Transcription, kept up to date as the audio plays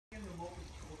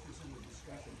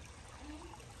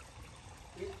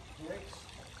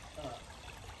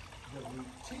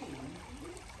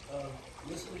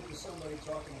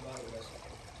talking about a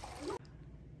recipe.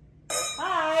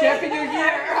 Hi! Happy New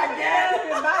Year again!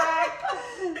 We're back!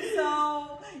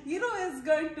 So, Hiro is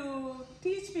going to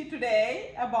teach me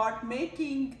today about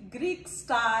making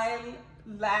Greek-style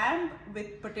lamb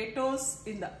with potatoes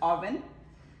in the oven.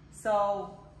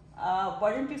 So,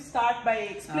 why don't you start by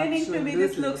explaining to me?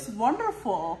 This looks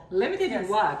wonderful. Let me tell you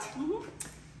what.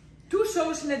 2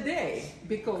 shows in a day,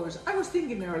 because I was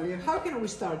thinking earlier, how can we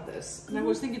start this? And I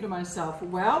was thinking to myself,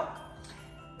 well,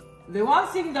 the one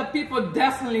thing that people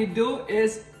definitely do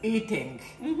is eating.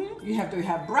 You have to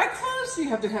have breakfast, you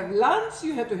have to have lunch,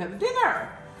 you have to have dinner.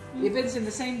 If it's in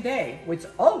the same day, which is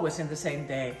always in the same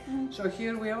day. So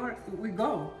here we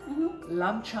go.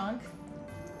 Lamb shank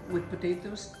with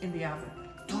potatoes in the oven.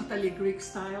 Totally Greek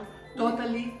style,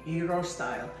 totally Hero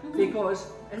style. Because,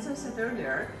 as I said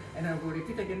earlier, and I will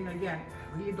repeat again and again,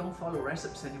 I really don't follow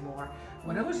recipes anymore.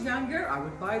 When I was younger, I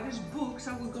would buy these books,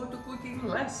 I would go to cooking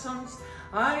lessons,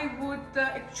 I would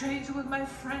exchange with my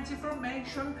friends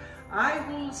information, I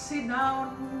will sit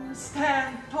down,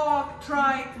 stand, talk,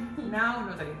 try. Now,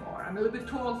 not anymore. I'm a little bit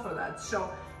too old for that.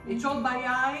 So, it's all by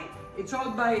eye, it's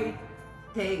all by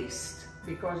taste.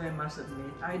 Because I must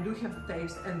admit, I do have the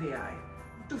taste and the eye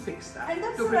to fix that, And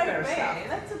that's to the prepare right way. stuff.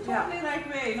 That's a totally right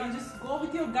way. Just go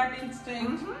with your gut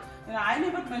instinct. I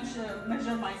never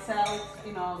measure myself.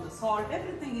 The salt,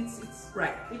 everything. It's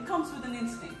right. It comes with an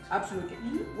instinct. Absolutely.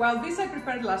 Well, this I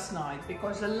prepared last night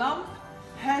because the lamb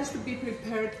has to be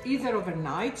prepared either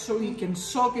overnight, so you can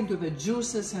soak into the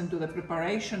juices and to the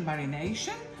preparation,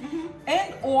 marination,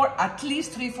 and or at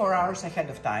least 3-4 hours ahead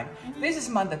of time. This is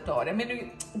mandatory. I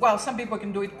mean, well, some people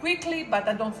can do it quickly, but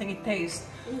I don't think it tastes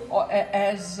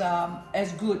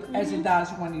as good as it does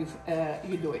when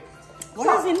you do it.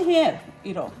 What is in here,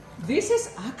 Hiro? This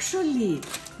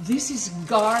is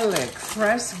garlic,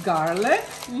 fresh garlic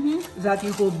that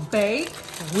you will bake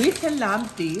with the lamb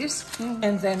dish,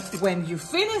 and then when you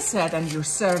finish it and you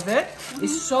serve it,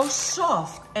 it's so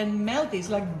soft and melty, it's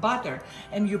like butter,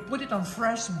 and you put it on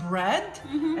fresh bread,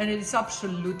 and it is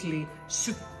absolutely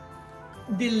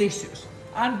delicious.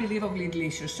 Unbelievably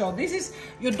delicious. So this is,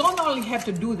 you don't only have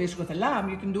to do this with a lamb,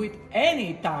 you can do it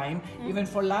anytime, even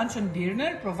for lunch and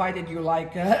dinner, provided you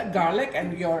like garlic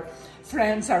and your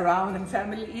friends around and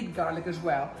family eat garlic as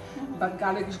well. But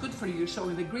garlic is good for you, so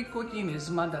the Greek cooking is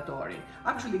mandatory.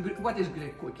 Actually, what is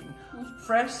Greek cooking?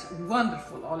 Fresh,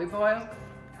 wonderful olive oil,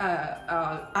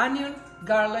 onion,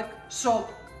 garlic,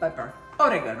 salt, pepper,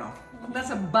 oregano.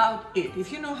 That's about it.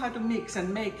 If you know how to mix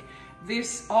and make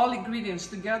these all ingredients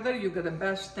together, you get the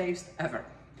best taste ever.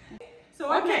 So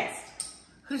what next?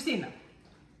 Christina,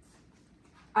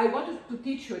 I wanted to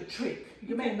teach you a trick.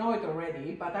 You may know it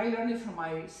already, but I learned it from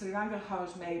my Sri Lankan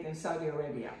housemaid in Saudi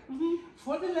Arabia.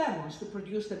 For the lemons to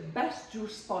produce the best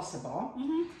juice possible,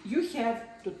 you have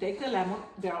to take the lemon,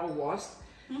 they're all washed,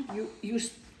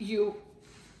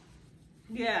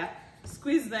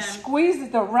 Squeeze them. Squeeze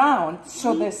it around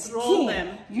so the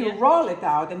skin, roll it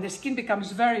out and the skin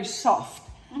becomes very soft.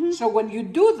 So when you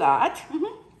do that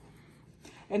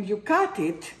and you cut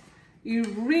it, you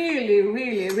really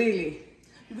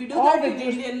we do that in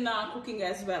Indian cooking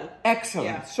as well.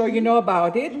 Excellent. So you know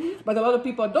about it, but a lot of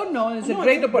people don't know. It's a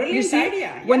great opportunity. You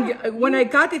see, when I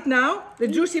cut it now, the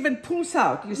juice even pulls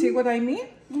out. You see what I mean?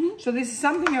 So this is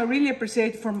something I really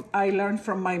appreciate I learned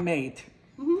from my maid.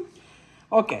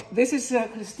 Okay, this is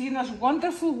Christina's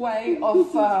wonderful way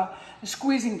of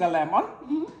squeezing the lemon.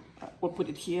 We'll put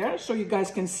it here so you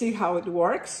guys can see how it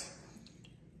works.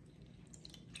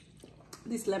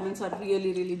 These lemons are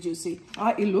really juicy.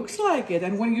 It looks like it,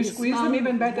 and when you squeeze them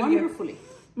even better. Wonderfully.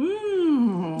 Do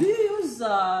you use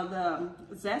the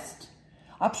zest?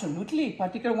 Absolutely,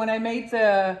 particularly when I made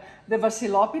the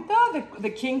Vasilopita, the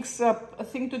king's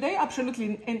thing today,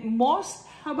 absolutely. And most.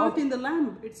 How about in the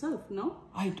lamb itself, no?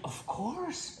 Of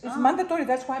course. It's mandatory,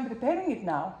 that's why I'm preparing it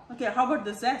now. Okay, how about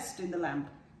the zest in the lamb?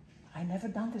 I never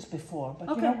done this before, but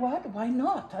you know what? Why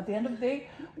not? At the end of the day,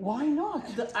 why not?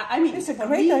 It's a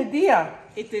great idea.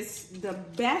 It is the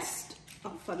best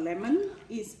of a lemon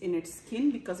is in its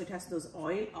skin because it has those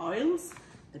oils,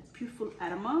 that beautiful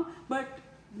aroma. But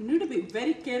you need to be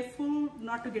very careful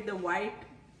not to get the white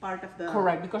part of the...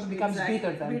 Correct, because it becomes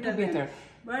bitter then, too bitter.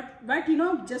 But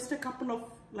just a couple of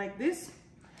like this.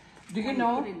 Do you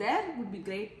know? Put it there would be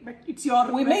great, but it's your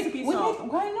recipe.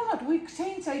 Why not? We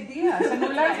exchange ideas and we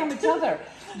learn from each other.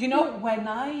 You know, when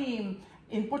I'm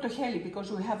in Porto Heli,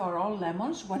 because we have our own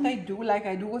lemons, what I do, like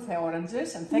I do with the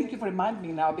oranges, and thank you for reminding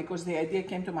me now because the idea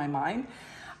came to my mind.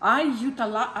 I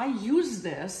use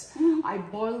this, I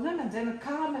boil them and then I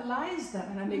caramelize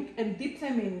them and dip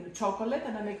them in chocolate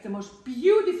and I make the most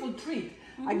beautiful treat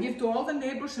I give to all the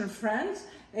neighbors and friends,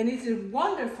 and it's a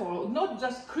wonderful, not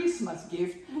just Christmas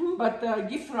gift, but a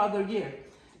gift for other year,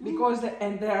 because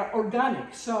they're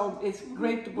organic, so it's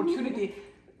great opportunity.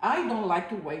 I don't like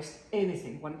to waste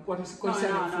anything when what is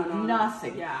concerned food.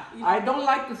 Nothing. Yeah. I don't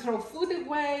like to throw food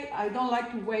away. I don't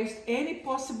like to waste any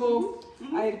possible.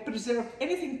 I preserve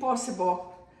anything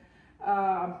possible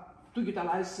to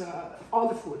utilize all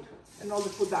the food and all the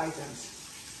food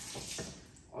items.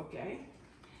 Okay,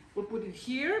 we'll put it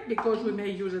here because we may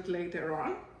use it later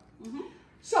on.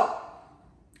 So,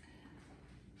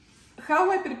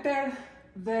 how I prepare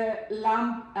the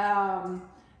lamb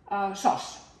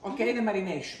sauce? Okay, the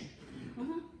marination.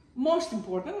 Most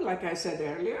important, like I said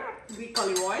earlier, Greek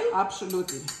olive oil.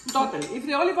 absolutely, totally. If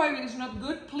the olive oil is not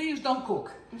good, please don't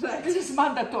cook. Right. This is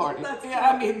mandatory. That's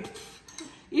I mean,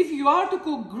 if you are to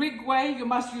cook Greek way, you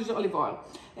must use olive oil.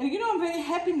 And you know, I'm very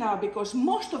happy now because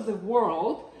most of the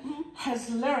world has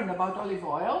learned about olive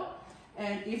oil,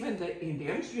 and even the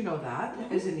Indians, you know that,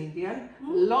 as an Indian,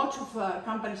 lots of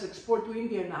companies export to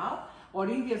India now. Or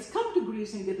Indians come to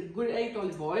Greece and get a great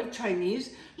olive oil, Chinese.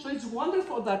 So it's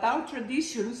wonderful that our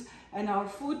traditions and our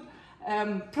food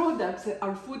products,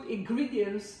 our food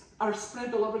ingredients are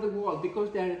spread all over the world because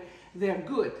they're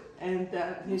good. And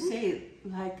they say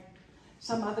like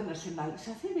some other nationalities,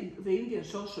 I think the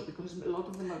Indians also, because a lot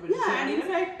of them are vegetarian. Yeah, and in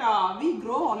fact, we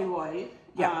grow olive oil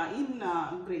in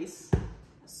Greece.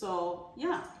 So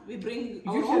yeah, we bring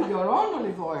our You have your own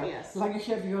olive oil, Yes. like you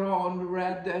have your own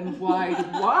red and white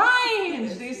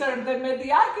wines. These are the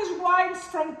Mediakis wines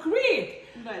from Crete.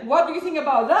 Right. What do you think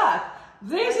about that?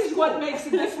 This is what makes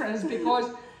the difference, because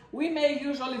we may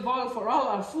use olive oil for all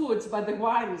our foods, but the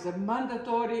wine is a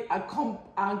mandatory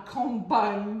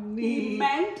accompaniment.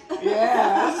 Mint.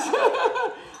 Yes.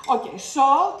 Okay,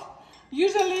 salt.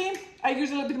 Usually, I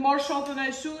use a little bit more salt than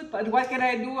I should, but what can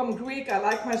I do? I'm Greek, I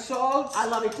like my salt. I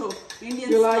love it too.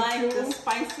 Indians You like like the too?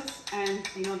 spices, and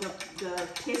you know the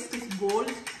taste is bold.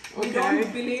 We Okay.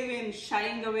 don't believe in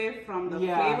shying away from the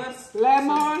flavors.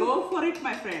 Lemon. So go for it,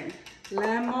 my friend.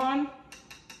 Lemon.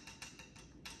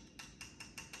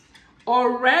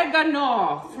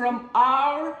 Oregano from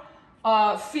our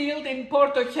field in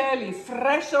Portocelli.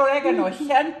 Fresh oregano,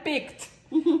 hand-picked,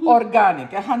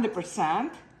 organic,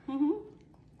 100%.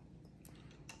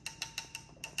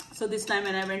 So this time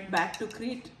when I went back to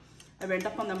Crete, I went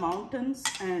up on the mountains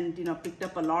and picked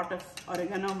up a lot of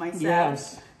oregano myself.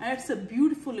 Yes. And it's a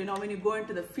beautiful, when you go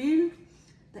into the field,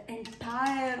 the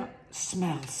entire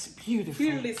Smells beautiful.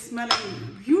 field is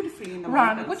smelling beautifully in the Ron,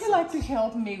 mountains. would you like to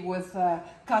help me with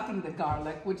cutting the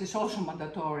garlic, which is also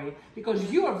mandatory, because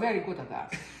you are very good at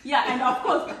that. Yeah, and of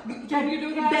course, Can you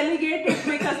do that? delegate it,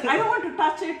 because I don't want to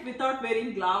touch it without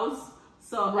wearing gloves.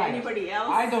 So Right. anybody else?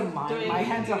 I don't mind. doing My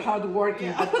hands are it. hard working.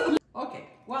 Yeah. But... Okay.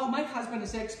 Well, my husband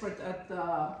is expert at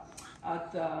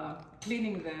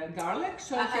cleaning the garlic.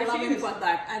 So I love him for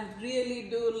that. I really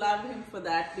do love him for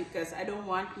that, because I don't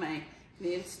want my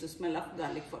nails to smell of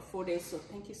garlic for 4 days. So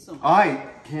thank you so much. I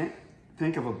can't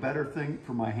think of a better thing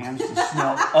for my hands to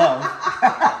smell of.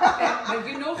 But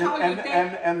you know how you take...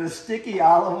 And the sticky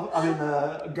olive,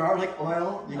 the garlic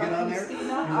oil you get on there.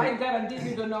 Christina, I guarantee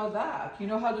you don't know that. You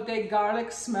know how to take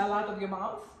garlic smell out of your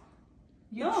mouth?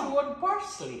 You No. chew on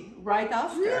parsley right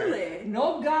after. Really?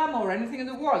 No gum or anything in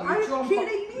the world. Are you chew on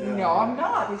kidding me? No, I'm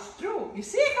not. It's true. You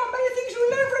see how many things we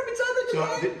learn from each other So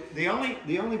today?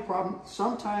 the only problem,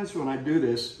 sometimes when I do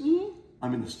this,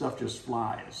 the stuff just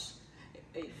flies.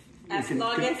 As Can-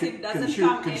 long can- as it can doesn't shoot,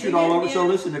 come can shoot all over. anywhere So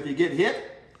near- listen, if you get hit,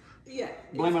 Yeah,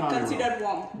 blame it on your considered own.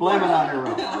 warm. Blame it on your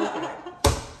own.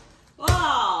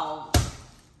 Wow.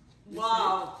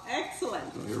 Wow.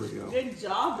 Excellent. So here we go. Good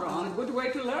job, A Ron. good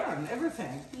way to learn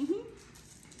everything.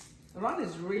 Ron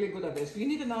is really good at this. You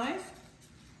need a knife?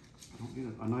 I don't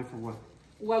need a knife for what?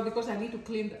 Well, because I need to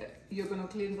clean, you're going to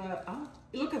clean the,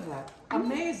 look at that.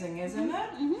 Amazing, isn't it?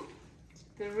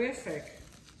 Terrific.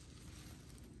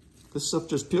 This stuff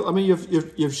just peel.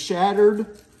 You've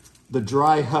shattered the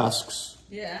dry husks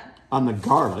Yeah. on the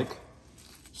garlic,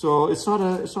 so it's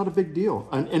not a big deal.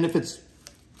 And if it's,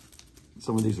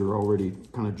 some of these are already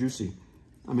kind of juicy.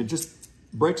 It just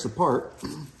breaks apart.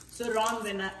 So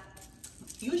Ron,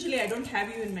 usually I don't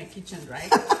have you in my kitchen,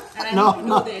 right? And I No, have to do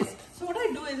no. this. So what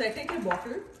I do is I take a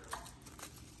bottle,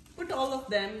 put all of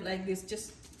them like this,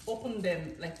 just open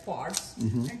them like pods,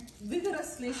 and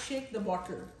vigorously shake the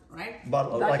bottle, right?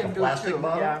 Bottle, That like a can do plastic too,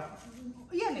 bottle?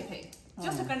 Yeah. Anything,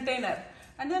 just a container.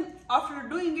 And then after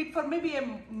doing it for maybe a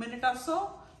minute or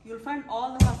so, you'll find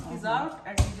all the husk is out,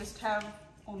 and you just have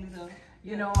only the...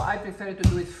 You know, I prefer to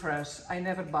do it fresh. I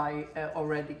never buy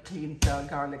already cleaned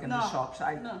garlic in the shops.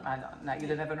 I don't.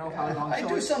 You never know how long. I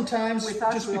do sometimes,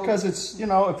 just because it's, you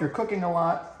know, if you're cooking a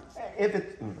lot. If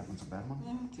it, oh, that one's a bad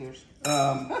one. Cheers.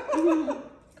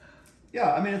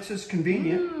 Yeah, I mean, it's just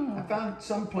convenient. I found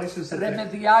some places that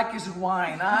Remediakis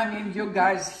wine. I mean, you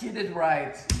guys hit it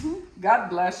right. God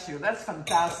bless you. That's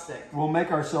fantastic. we'll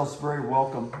make ourselves very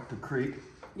welcome to Crete.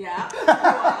 Yeah, you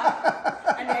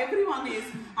are. And everyone is,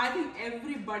 I think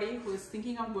everybody who is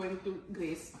thinking of going to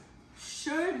Greece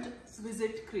should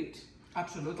visit Crete.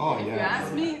 Absolutely. Oh, If yeah. you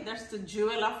ask me, that's the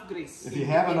jewel of Greece. If you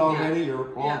haven't already,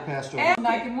 you're all passed over. And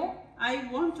I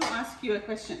want to ask you a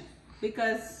question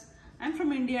because I'm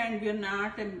from India and we're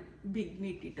not a big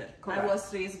meat eater. Correct. I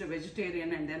was raised a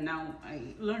vegetarian and then now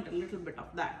I learned a little bit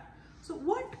of that. So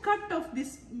what cut of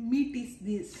this meat is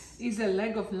this? is a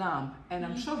leg of lamb, and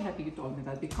I'm so happy you told me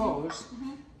that because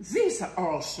these are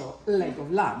also leg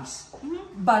of lambs.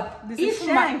 But This if is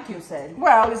shank, you said.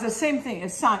 well, it's the same thing.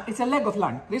 It's a leg of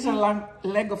lamb. These are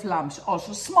leg of lambs,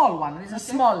 also small one. It's a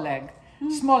small leg,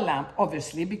 small lamb,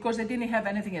 obviously, because they didn't have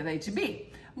anything at HB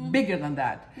bigger than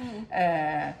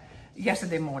that.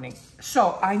 Yesterday morning.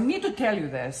 So I need to tell you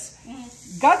this.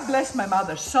 God bless my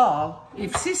mother's soul.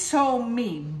 If she saw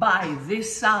me by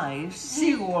this size,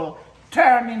 she will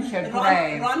turn in her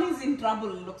grave. Ron is in trouble,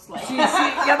 looks like.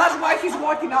 Yeah, that's why he's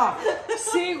walking off.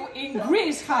 See, in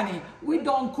Greece, honey, we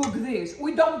don't cook this.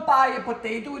 We don't buy a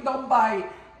potato. We don't buy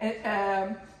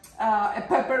a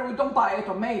pepper. We don't buy a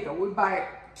tomato. We buy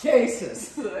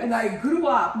cases. And I grew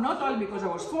up, not only because I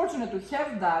was fortunate to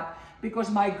have that,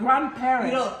 because my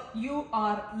grandparents... You know, you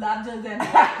are larger than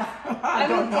that. I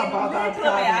don't know about that.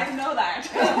 Literally, I know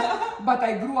that. But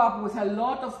I grew up with a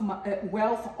lot of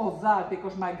wealth of that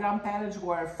because my grandparents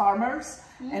were farmers,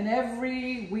 and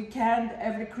every weekend,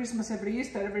 every Christmas, every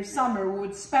Easter, every summer, we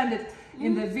would spend it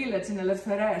in the village, in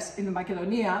Eleftheres, in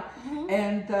Macedonia,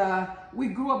 and we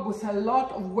grew up with a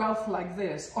lot of wealth like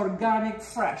this, organic,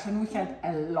 fresh, and we had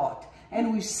a lot,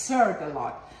 and we served a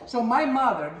lot. So my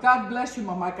mother, God bless you,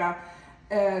 Mamaka,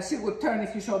 she would turn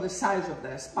if you saw the size of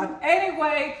this. But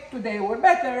anyway, today we're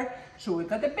better, so we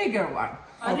got a bigger one.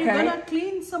 Are you gonna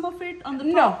clean some of it on the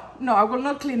top? No, no, I will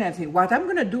not clean anything. What I'm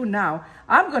gonna do now,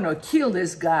 I'm gonna kill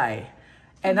this guy,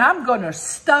 and I'm gonna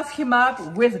stuff him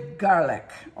up with garlic,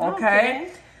 okay?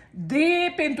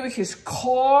 Deep into his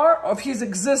core of his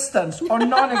existence or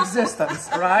non-existence,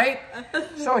 right?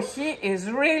 So he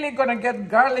is really gonna get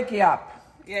garlicky up.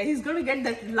 Yeah, he's going to get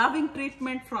that loving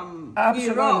treatment from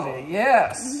Absolutely,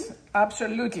 yes,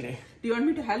 absolutely. Do you want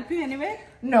me to help you anyway?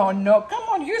 No, no, come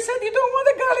on, you said you don't want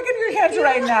the garlic in your hands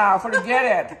right now,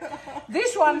 forget it.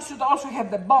 This one should also have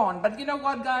the bone, but you know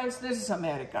what, guys, this is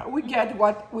America. We get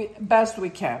what best we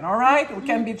can, all right? We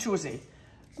can be choosy.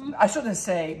 I shouldn't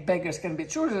say beggars can be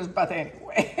choosers, but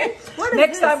anyway.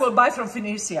 Next time we'll buy from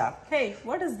Phoenicia. Hey,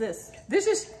 what is this? This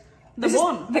is The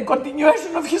bone. the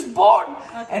continuation of his bone.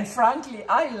 Okay. And frankly,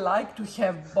 I like to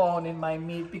have bone in my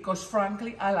meat because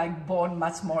frankly, I like bone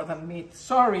much more than meat.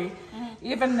 Sorry.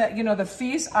 Even, you know, the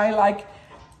fish, I like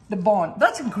the bone.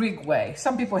 That's a Greek way.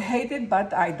 Some people hate it,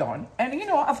 but I don't. And, you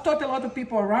know, I've taught a lot of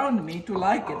people around me to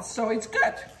like it, so it's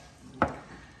good.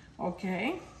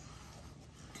 Okay.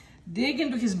 Dig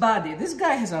into his body. This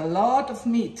guy has a lot of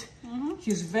meat.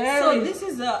 He's very... So this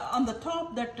is on the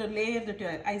top, that layer that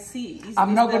I see.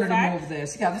 I'm not going to remove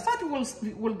this. Yeah, the fat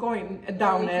will go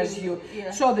down as you...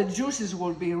 Yeah. So the juices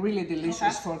will be really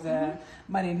delicious for the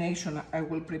marination I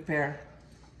will prepare.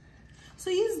 So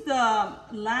is the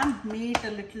lamb meat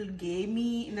a little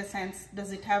gamey in the sense,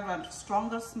 does it have a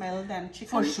stronger smell than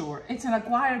chicken? For sure. It's an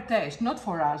acquired taste, not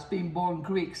for us being born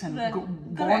Greeks and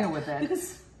born with it.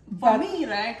 Because for me,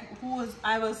 right,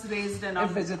 I was raised a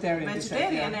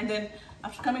vegetarian, and then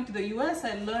after coming to the US,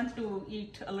 I learned to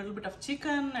eat a little bit of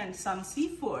chicken and some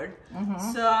seafood.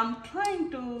 So I'm trying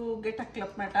to get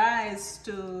acclimatized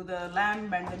to the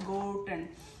lamb and the goat and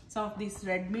some of these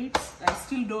red meats. I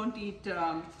still don't eat,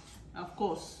 of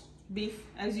course, beef,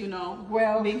 as you know,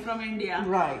 well, being from India.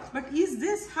 Right. But is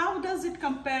this, how does it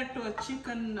compare to a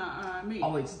chicken meat?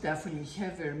 Oh, it's definitely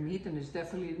heavier meat and it's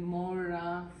definitely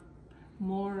more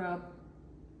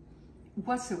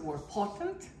what's the word?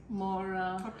 Potent?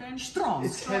 More strong.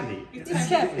 It's heavy. It's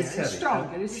heavy. It's heavy. It's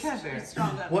stronger. It's heavier. It's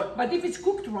stronger. But if it's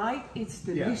cooked right, it's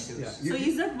delicious. Yeah. So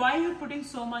is that why you're putting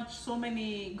so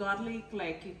many garlic?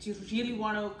 Like you really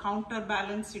want to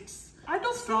counterbalance its I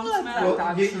don't strong feel like smell?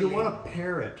 that, Well, you want to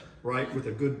pair it, right, with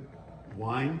a good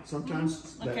wine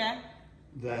sometimes.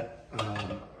 That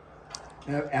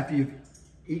after you've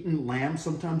eaten lamb,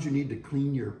 sometimes you need to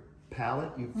clean your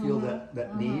palate. You feel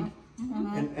that need.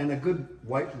 And a good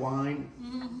white wine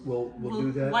will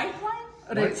do that. White wine?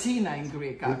 Retsina in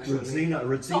Greek, actually.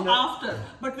 Retsina. So after,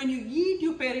 but when you eat,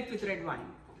 you pair it with red wine.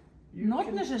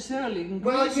 Not necessarily. In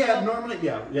Well, Greece, yeah, normally,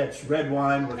 yeah, it's red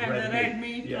wine with And red the meat. red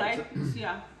meat, Yeah, right?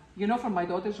 Yeah. You know, for my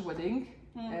daughter's wedding,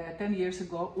 10 years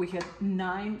ago, we had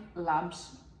 9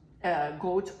 lambs,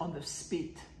 goats on the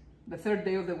spit. The third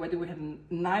day of the wedding, we had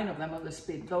 9 of them on the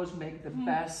spit. Those make the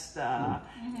best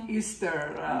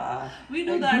Easter. We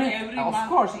do that Greek, every of month.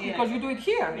 course, Yeah. because you do it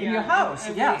here in your house.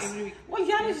 Every week. Well,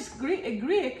 Yannis is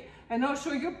Greek, and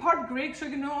also you're part Greek, so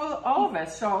you know all of it.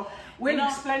 So we're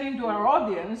explaining to our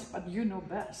audience, but you know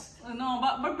best. No,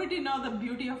 but you know, the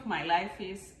beauty of my life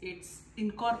is it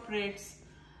incorporates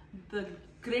the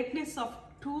greatness of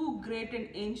 2 great and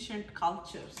ancient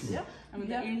cultures. Yeah. I mean,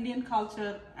 the Indian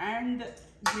culture and the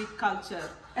Greek culture.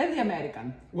 And the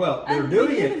American. Well, they're And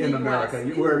doing even it in the America,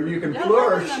 US. where you can Yeah,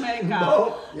 flourish. in America.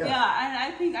 both. Yeah, and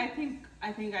I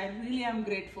think I really am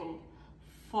grateful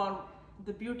for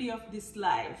the beauty of this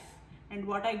life and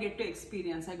what I get to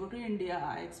experience. I go to India,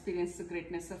 I experience the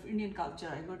greatness of Indian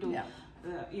culture. I go to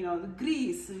the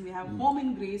Greece, and we have home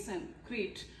in Greece and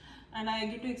Crete, and I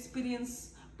get to experience.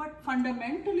 But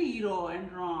fundamentally, Iro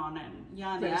and Ron and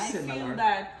Yani, I feel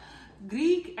that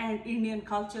Greek and Indian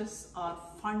cultures are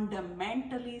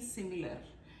fundamentally similar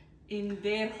in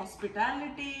their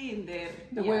hospitality, in their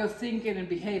way of thinking and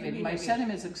behaving. My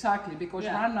sentiment is exactly, because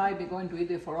Ron and I have been going to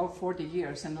India for over 40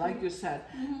 years, and like you said,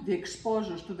 the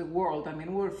exposures to the world. I mean,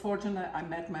 we were fortunate. I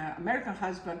met my American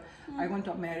husband. I went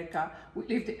to America. We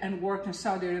lived and worked in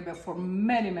Saudi Arabia for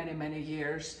many, many, many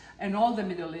years, and all the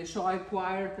Middle East. So I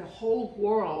acquired the whole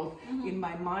world in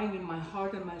my mind, in my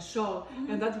heart, and my soul,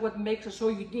 and that's what makes us so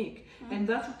unique. And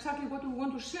that's exactly what we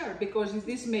want to share, because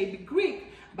this may be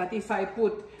Greek, but if I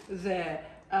put the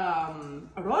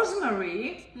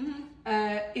rosemary,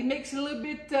 it makes it a little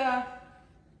bit,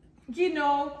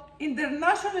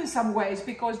 international in some ways,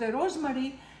 because the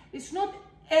rosemary is not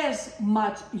as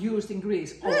much used in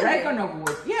Greece. Oregano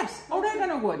wood, yes,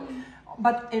 oregano wood.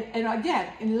 But and again,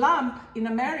 in lamb in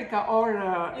America, or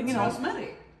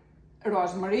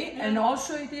rosemary, and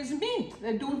also it is mint.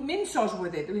 They do mint sauce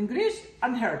with it. In Greece,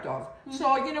 unheard of.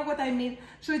 So you know what I mean.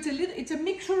 So it's a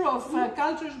mixture of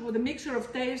cultures with a mixture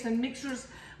of taste and mixtures.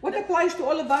 What applies to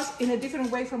all of us in a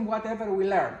different way from whatever we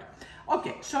learned.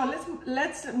 Okay, so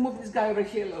let's move this guy over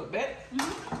here a little bit.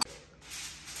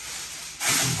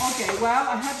 Okay,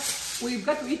 well we've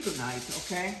got to eat tonight.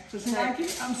 Okay, so Snarky,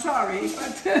 I'm sorry,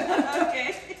 but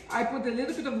Okay. I put a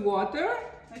little bit of water.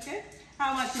 Okay.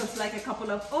 How much? Just like a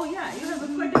couple of, you have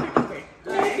quite a bit of it.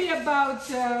 Maybe about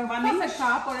half a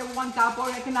cup or 1 cup, or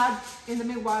I can add, in the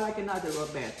meanwhile, I can add a little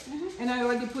bit. And I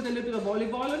already put a little bit of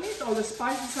olive oil on it, all the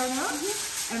spices are up,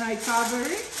 and I cover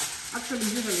it. Actually,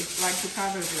 usually like to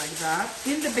cover it like that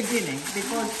in the beginning,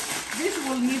 because this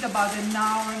will need about an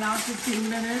hour, 15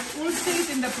 minutes. We'll see it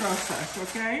in the process,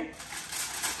 okay?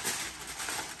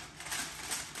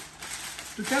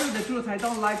 To tell you the truth, I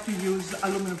don't like to use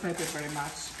aluminum paper very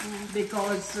much,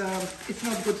 because it's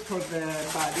not good for the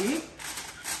body.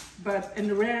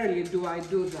 And rarely do I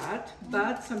do that,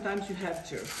 but sometimes you have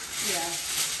to. Yeah.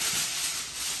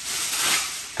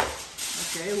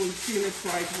 Okay, we'll seal it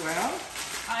quite well.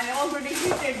 I already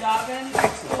heated the oven to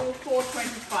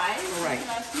 425. Right.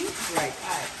 Right.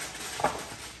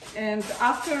 And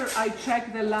after I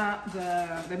check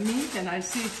the meat and I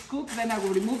see it's cooked, then I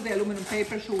will remove the aluminum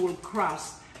paper so it will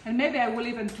crust. And maybe I will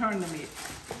even turn the meat.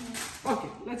 Okay,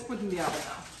 let's put it in the oven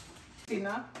now.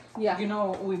 Tina, you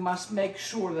know, we must make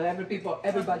sure that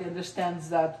everybody understands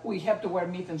that we have to wear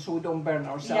mittens so we don't burn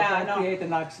ourselves and create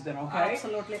an accident, okay?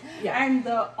 Absolutely. Yeah. And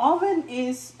the oven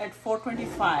is at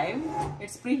 425.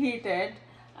 It's preheated,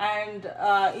 and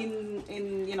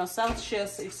in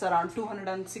Celsius it's around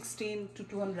 216 to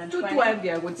 220. 220,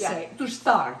 I would say, to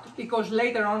start, because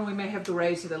later on we may have to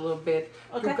raise it a little bit,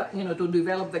 to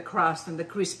develop the crust and the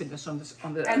crispiness on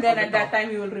the. And then at that time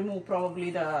you will remove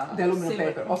probably the aluminum silver.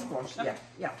 paper, of course. Okay.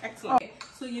 Yeah. Excellent. Okay.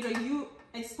 So you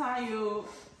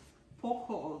poke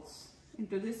holes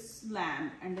into this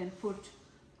lamb and then put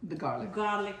the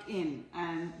garlic in,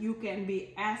 and you can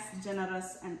be as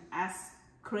generous and as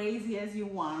crazy as you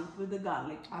want with the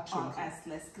garlic, absolutely, or as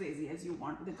less crazy as you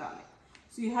want with the garlic.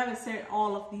 So you have said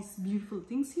all of these beautiful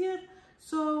things here.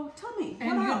 So tell me,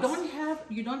 and what else?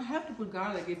 you don't have to put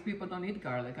garlic if people don't eat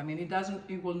garlic. I mean,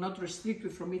 it will not restrict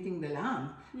you from eating the lamb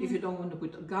if you don't want to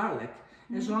put garlic,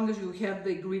 as long as you have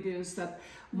the ingredients that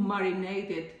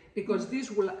marinate it. Because this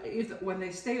will, when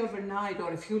they stay overnight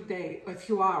or a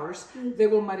few hours, they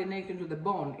will marinate into the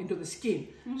bone, into the skin.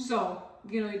 So,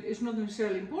 it's not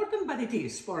necessarily important, but it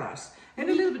is for us. And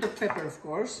a little bit of pepper, of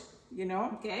course,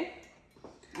 Okay.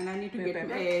 And I need to get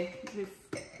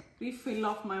refill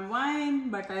of my wine,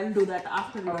 but I'll do that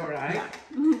after. All right.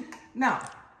 Yeah. Now,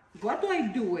 what do I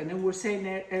do? And we were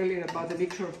saying earlier about the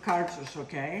mixture of cultures,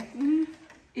 okay?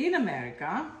 In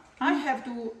America, I have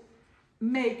to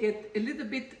make it a little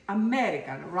bit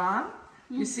American, right?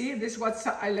 You see, this is what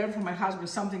I learned from my husband,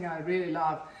 something I really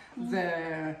love,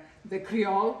 the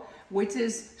Creole, which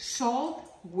is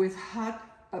salt with hot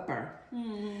pepper.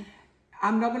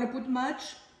 I'm not going to put much.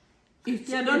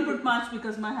 Don't put much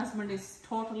because my husband is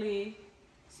totally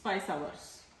spice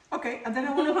averse. Okay, and then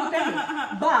I want to put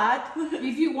any. But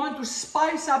if you want to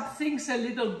spice up things a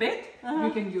little bit,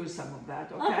 you can use some of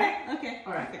that, okay? Okay.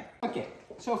 All right. Okay.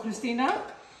 So, Christina,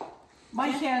 my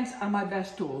hands are my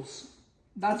best tools.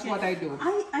 That's what I do.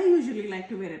 I usually like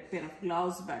to wear a pair of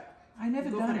gloves, but I never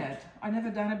done it. I never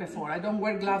done it before. I don't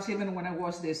wear gloves even when I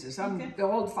wash dishes. I'm the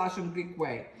old-fashioned Greek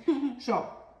way. So,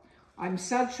 I'm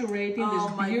saturating this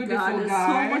beautiful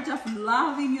guy. So much of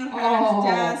love in your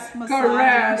hands,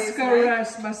 just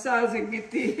caress, massaging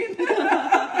it in.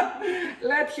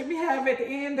 Let him have it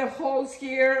in the holes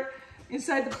here,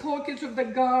 inside the pockets of the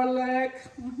garlic.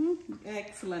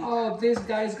 Excellent. Oh, this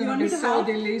guy is going to be so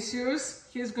delicious.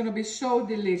 He's going to be so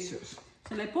delicious.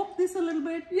 Shall I poke this a little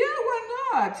bit? Yeah, why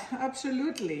not?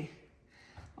 Absolutely.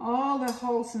 All the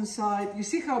holes inside. You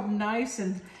see how nice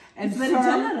and it's very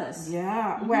generous.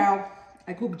 Yeah, well,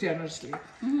 I cook generously.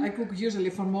 I cook usually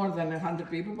for more than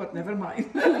 100 people, but never mind.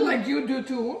 Like you do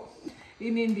too.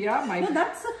 In India,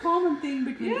 that's a common thing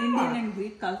between Indian and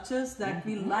Greek cultures, that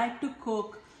we like to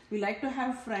cook, we like to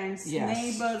have friends,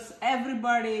 neighbors,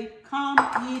 everybody come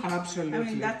eat. Absolutely. I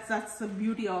mean, that's the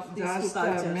beauty of these two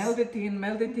cultures. Melt it in,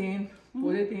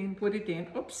 put it in.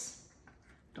 Oops,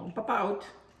 don't pop out.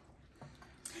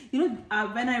 You know,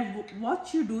 when I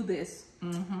watch you do this,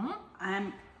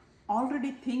 I'm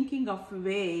already thinking of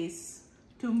ways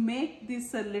to make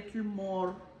this a little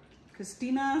more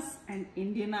Christina's and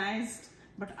Indianized,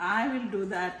 but I will do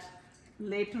that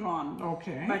later on.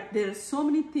 Okay. But there are so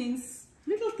many things,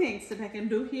 little things that I can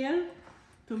do here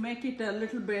to make it a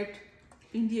little bit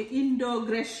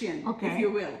Indo-Grecian, if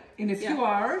you will. In a few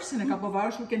hours, in a couple of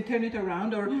hours, we can turn it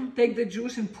around or take the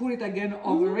juice and put it again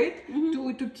over it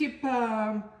to keep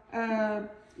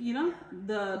you know,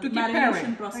 the to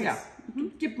marination process. Yeah,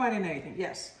 to keep marinating,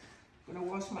 yes. I'm gonna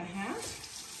wash my hands.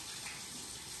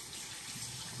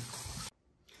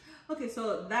 Okay,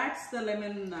 so that's the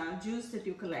lemon juice that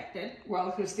you collected.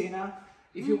 Well, Christina,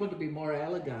 if you want to be more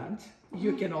elegant,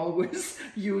 you can always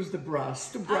use the brush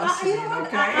to brush it in,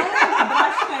 okay? I'm the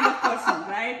brush kind of person,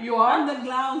 right? You are? I'm the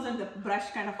gloves and the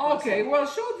brush kind of person. Okay, well,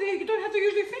 you don't have to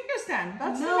use your fingers then.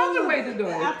 That's another way to do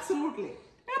it. Absolutely.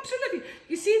 Absolutely.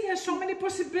 You see, there's so many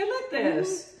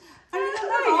possibilities. And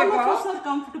all of us are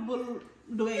comfortable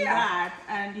doing that,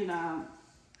 and you know,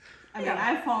 I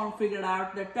mean, figured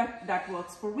out that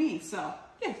works for me. So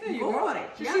yeah, there you go go. for it.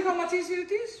 You see how much easier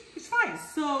it is? It's fine.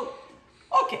 So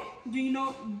okay.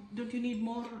 Don't you need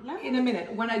more lemon? In a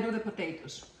minute, when I do the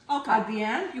potatoes. Okay. At the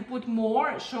end, you put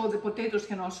more so the potatoes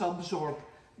can also absorb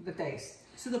the taste.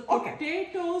 So the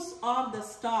potatoes are the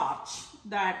starch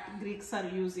that Greeks are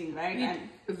using, right?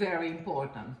 Very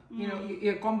important. You know, it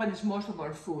accompanies most of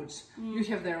our foods. You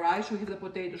have the rice, we have the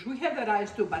potatoes. We have the rice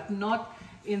too, but not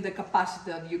in the capacity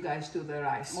that you guys do the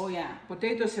rice. Oh yeah.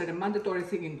 Potatoes are a mandatory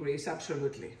thing in Greece,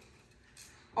 absolutely.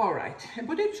 All right, and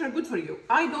potatoes are good for you.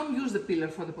 I don't use the peeler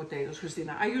for the potatoes,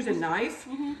 Christina. I use a knife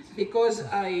because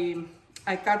I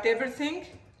cut everything.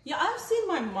 Yeah, I've seen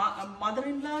my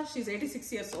mother-in-law. She's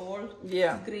 86 years old.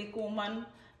 Yeah. Greek woman,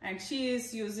 and she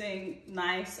is using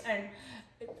knives. And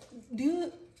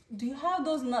do you have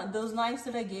those knives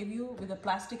that I gave you with a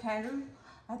plastic handle?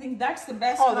 I think that's the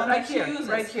best one that she uses.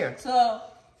 Right here. So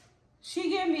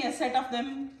she gave me a set of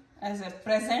them as a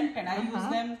present, and I use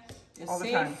them. They're all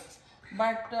safe. the time.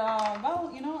 But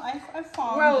well, you know, I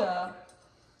found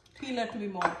peeler to be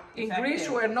more effective. In Greece,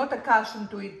 we're not accustomed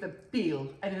to eat the peel,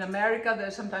 and in America,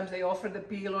 sometimes they offer the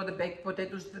peel or the baked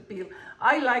potatoes with the peel.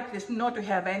 I like this not to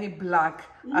have any black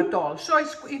at all. So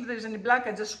if there's any black,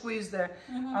 I just squeeze the.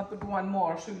 I'll put one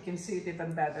more so you can see it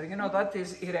even better. You know, that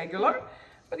is irregular,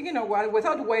 but you know what?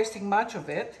 Without wasting much of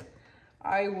it,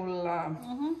 I will.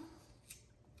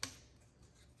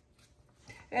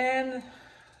 And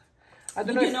I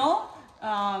don't know. You know.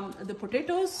 The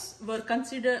potatoes are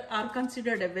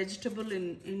considered a vegetable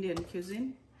in Indian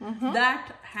cuisine.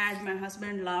 That had my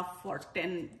husband laugh for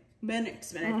 10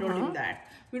 minutes when I told him that.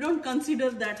 We don't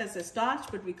consider that as a starch,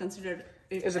 but we consider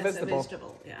it as a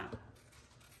vegetable. Yeah.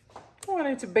 Well,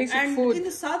 it's a basic food. And in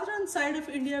the southern side of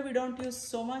India, we don't use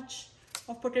so much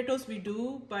of potatoes. We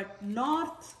do, but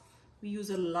north, we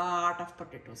use a lot of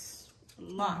potatoes. A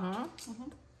lot.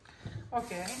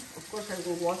 Okay, of course I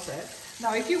will wash it.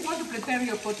 Now, if you want to prepare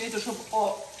your potato soup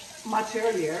much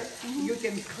earlier, you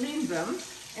can clean them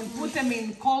and put them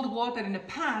in cold water in a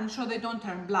pan so they don't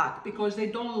turn black, because they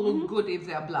don't look good if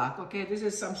they're black. Okay, this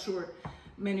is, I'm sure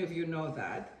many of you know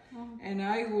that. And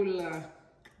I will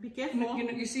be careful.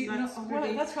 You see, That's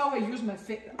that's how I use my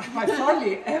finger. I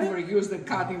hardly ever use the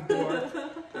cutting board.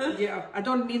 Yeah, I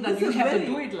don't mean that you have to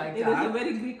do it like that. It is a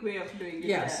very Greek way of doing it.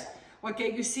 Yes. Yeah.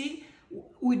 Okay, you see,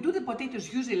 we do the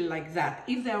potatoes usually like that.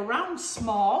 If they're round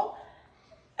small,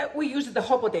 we use the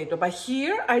whole potato. But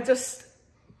here, I just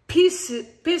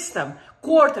piece them,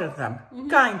 quarter them,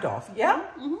 kind of, yeah?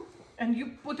 And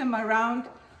you put them around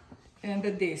in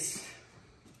the dish.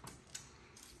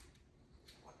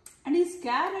 And is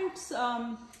carrots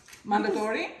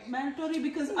mandatory? Mandatory,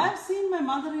 because I've seen my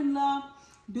mother-in-law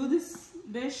do this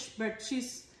dish, but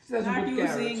she's not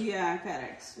using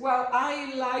carrots. Well,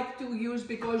 I like to use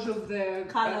because of the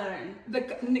color.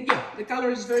 The color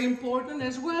is very important,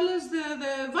 as well as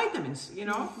the vitamins, you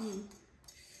know.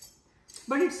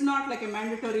 But it's not like a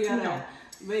mandatory or a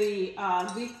very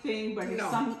Greek thing, but it's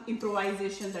some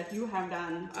improvisation that you have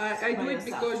done. I do it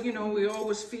because, you know, we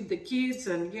always feed the kids,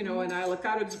 and, you know, and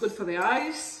avocado is good for the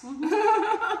eyes.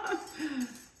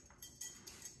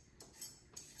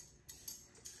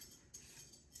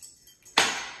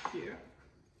 Here.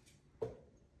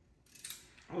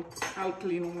 I'll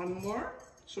clean one more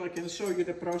so I can show you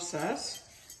the process.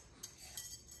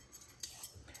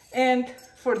 And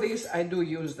for this, I do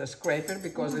use the scraper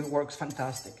because it works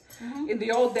fantastic. In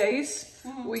the old days,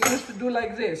 we used to do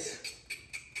like this.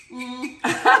 Do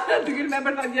you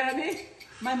remember that, Yanni?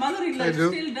 My mother-in-law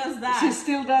still does that. She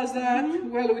still does that?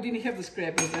 Well, we didn't have the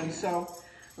scraper then, so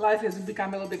life has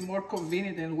become a little bit more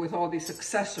convenient, and with all these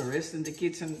accessories in the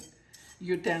kitchen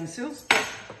utensils.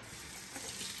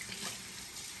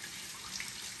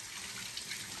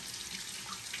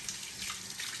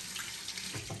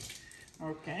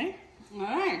 Okay. All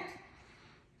right.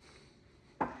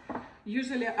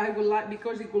 Usually I will like,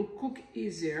 because it will cook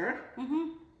easier,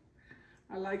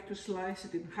 I like to slice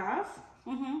it in half.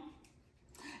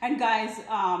 And guys,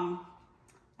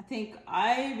 I think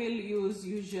I will use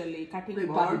usually cutting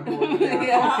board.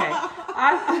 Okay.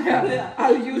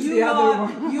 I'll use the other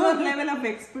one. Your level of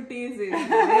expertise is way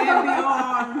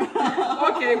beyond.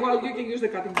 Okay, well, you can use the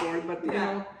cutting board, but you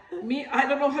know, me, I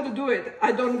don't know how to do it.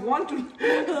 I don't want to.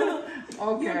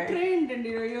 Okay. You're trained, and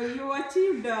you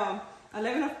achieved a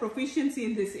level of proficiency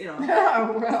in this,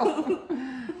 Well,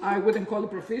 I wouldn't call it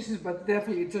proficiency, but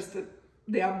definitely just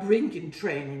the upbringing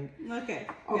training.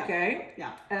 Okay.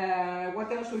 Yeah.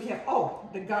 What else we have? Oh,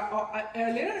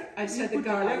 earlier I said the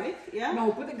garlic.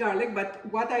 No, put the garlic. But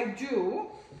what I do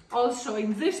also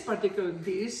in this particular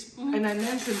dish, and I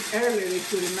mentioned earlier,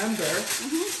 if you remember,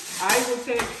 I will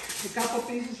take a couple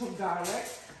pieces of garlic.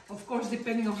 Of course,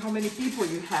 depending on how many people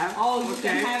you have. Oh, you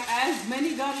can have as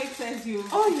many garlics as you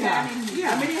can in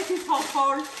American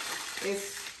household.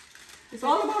 It's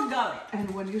all about garlic.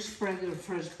 And when you spread your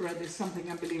first bread, it's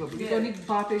something unbelievable. You don't need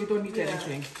butter, you don't need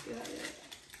anything.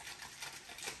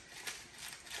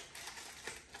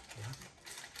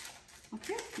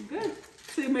 Okay, good.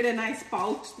 So you made a nice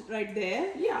pouch right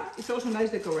there. Yeah, it's also nice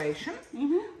decoration.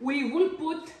 We will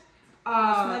put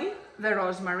the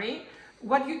rosemary.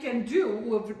 What you can do,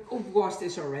 we've washed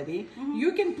this already.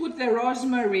 You can put the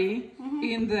rosemary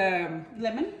in the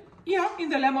lemon. Yeah, in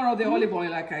the lemon or the olive oil,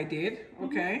 like I did.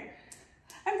 Okay.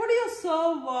 And what do you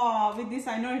serve with this?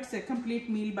 I know it's a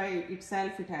complete meal by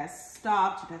itself. It has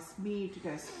starch, it has meat, it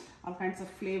has all kinds of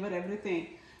flavor, everything.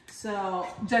 So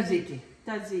Tzatziki.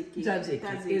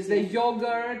 Tzatziki is the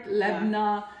yogurt,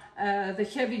 labna, the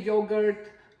heavy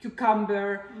yogurt,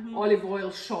 cucumber, olive oil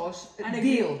sauce, and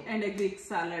a Greek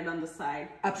salad on the side.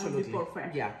 Absolutely. Would be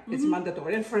perfect. Yeah, it's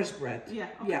mandatory, and fresh bread.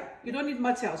 Yeah, you don't need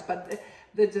much else, but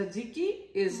the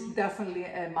tzatziki is definitely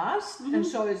a must, and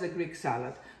so is the Greek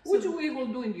salad, which we will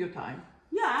do in due time.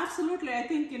 Yeah, absolutely. I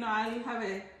think, I'll have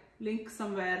a link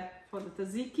somewhere for the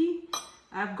tzatziki.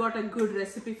 I've got a good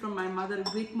recipe from my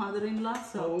Greek mother-in-law.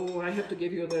 So. Oh, I have to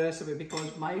give you the recipe,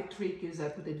 because my trick is I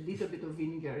put a little bit of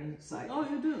vinegar inside. Oh,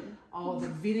 you do? Oh, the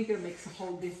vinegar makes a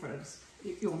whole difference.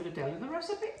 You want me to tell you the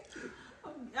recipe?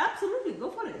 Absolutely, go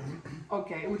for it.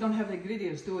 Okay, we don't have the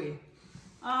ingredients, do we?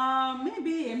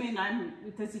 Maybe. I mean,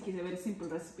 tzatziki is a very simple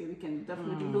recipe. We can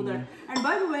definitely do that. And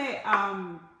by the way,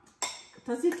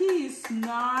 tzatziki is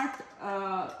not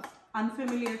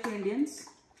unfamiliar to Indians.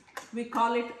 We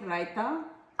call it raita.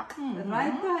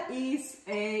 Raita is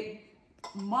a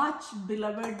much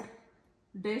beloved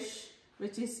dish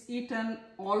which is eaten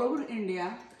all over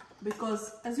India,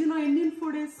 because, as you know, Indian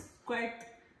food is quite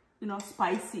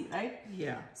spicy, right?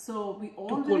 Yeah. So we cool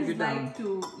always you down. like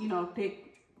to, take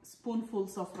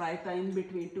spoonfuls of raita in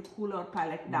between to cool our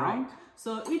palate down. Right.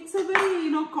 So it's a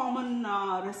very, common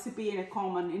recipe and a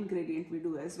common ingredient we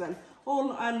do as well.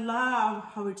 Oh, I love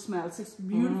how it smells. It's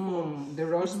beautiful. The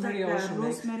rosemary it's like also the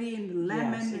makes... rosemary and the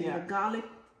lemon Yes, and yeah. the garlic.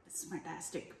 It's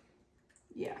fantastic.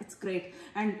 Yeah. It's great.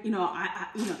 And I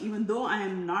even though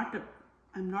I'm not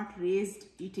raised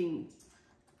eating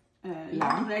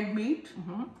red meat,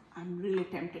 I'm really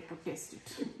tempted to taste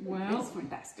it. Well, it's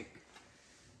fantastic.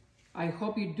 I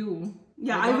hope you do.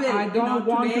 Yeah, I will. I don't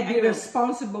want to today be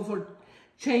responsible for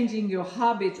changing your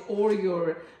habits or your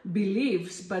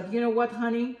beliefs, but you know what,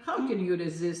 honey? How can you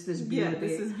resist this beauty? Yeah,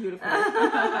 this is beautiful.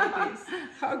 It is.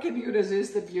 How can you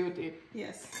resist the beauty?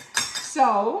 Yes.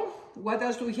 So, what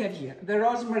else do we have here? The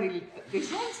rosemary.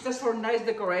 This one's just for nice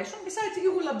decoration. Besides,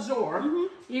 it will absorb.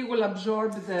 It will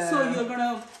absorb the... So you're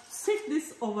gonna sit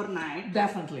this overnight.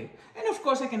 Definitely. And of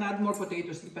course, I can add more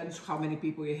potatoes. Depends how many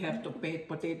people you have to pay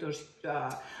potatoes.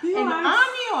 And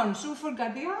onions. Who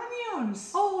forgot the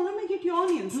onions? Oh, let me get you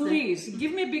onions. Please,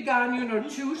 give me a big onion or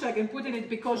two so I can put in it,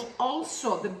 because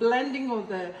also the blending of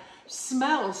the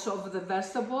smells of the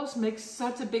vegetables makes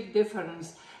such a big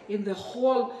difference in the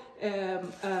whole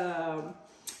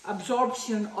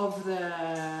absorption of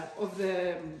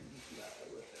the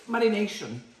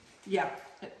marination. Yeah,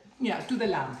 to the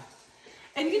lamb.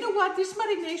 And you know what? This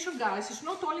marination, guys, is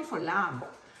not only for lamb.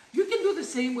 You can do the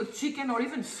same with chicken or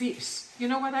even fish. You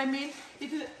know what I mean?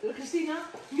 Christina,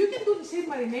 you can do the same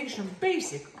marination.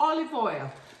 Basic olive oil,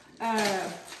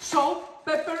 salt,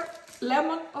 pepper,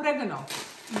 lemon, oregano,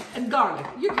 and garlic.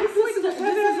 You can do it. This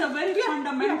is a very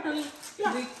fundamental.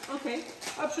 Yeah. Okay.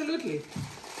 Absolutely.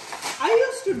 I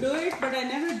used to do it, but I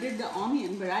never did the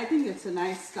onion. But I think it's a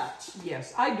nice touch.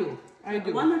 Yes, I do. I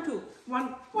do. One or two.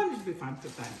 One should be fine for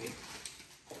the time being.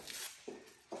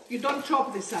 You don't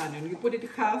chop this onion. You put it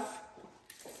half,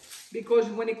 because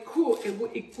when it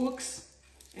cooks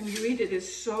and you eat it,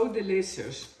 it's so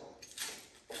delicious.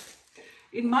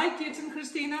 In my kitchen,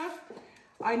 Christina,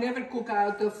 I never cook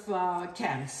out of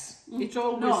cans. It's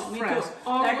always fresh.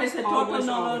 That is a total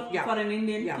no for an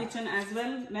Indian Yeah. kitchen as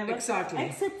well. Never. Exactly.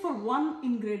 Except for one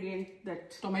ingredient,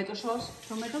 that Tomato sauce.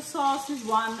 tomato sauce is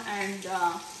one, and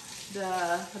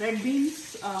the red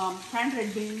beans, canned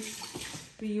red beans,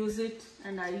 we use it,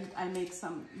 and I make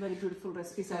some very beautiful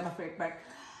recipes out of it. But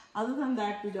other than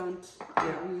that, we don't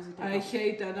use it. I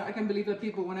hate that. I can't believe that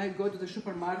people, when I go to the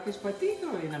supermarkets,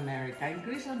 particularly in America, in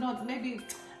Greece or not, maybe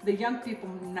the young people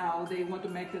now, they want to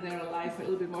make their life a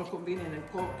little bit more convenient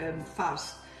and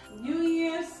fast. New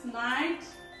Year's night,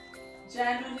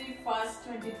 January 1st,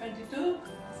 2022.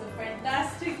 It's a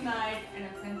fantastic night and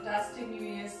a fantastic New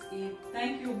Year's Eve.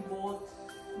 Thank you both,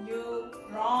 you,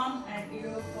 Ron, and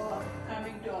you, for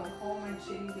coming to our home and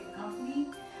sharing your company.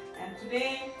 And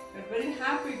today, we're very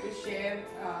happy to share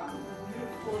the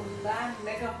beautiful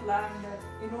leg of lamb that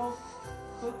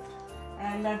cooked. And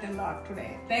I learned a lot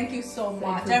today. Thank you so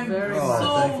much. Thank you very much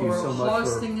thank you so for much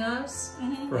hosting us.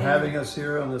 for having us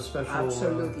here on this special.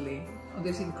 Absolutely. On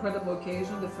this incredible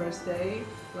occasion, the first day,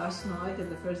 last night, and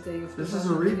the first day of This is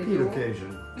a repeat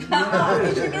occasion. We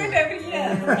should do it every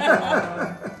year.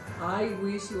 I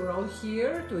wish you were all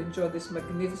here to enjoy this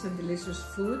magnificent, delicious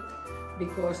food,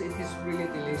 because it is really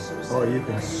delicious. Oh, you and,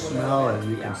 can will smell love it.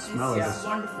 You can smell it. Yeah. It's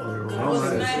wonderful. The The aroma is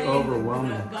rosemary,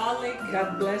 overwhelming. the garlic. God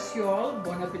bless you all.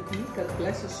 Bon appetit. God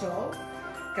bless us all.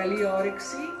 Kali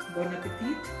όρεξη. Bon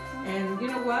appetit. And you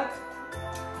know what?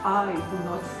 I do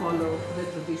not follow the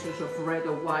traditions of red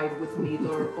or white with meat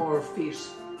or fish.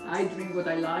 I drink what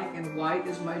I like, and white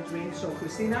is my drink. So,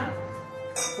 Christina,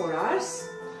 for us,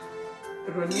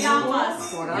 Yamas.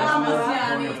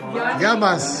 Γεια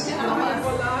μας.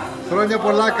 Χρόνια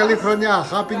πολλά, καλή χρονιά.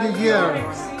 Happy New Year.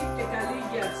 Και καλή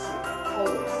γεύση.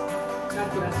 Always. God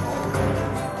bless all.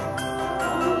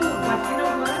 But you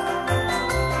know what?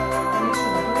 We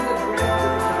should do the bread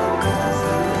with the garlic. Because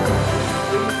nobody can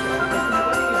practice.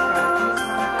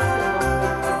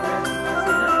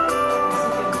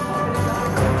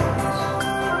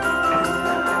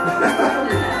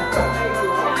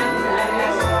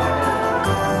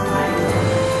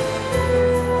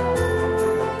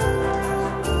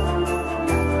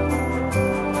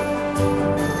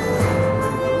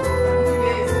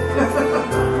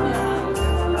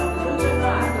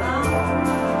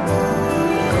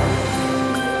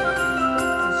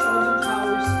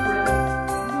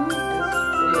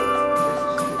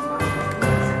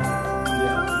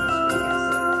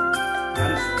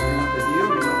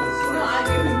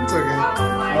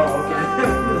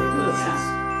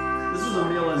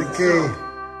 Okay,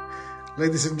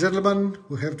 ladies and gentlemen,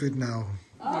 we have to eat now.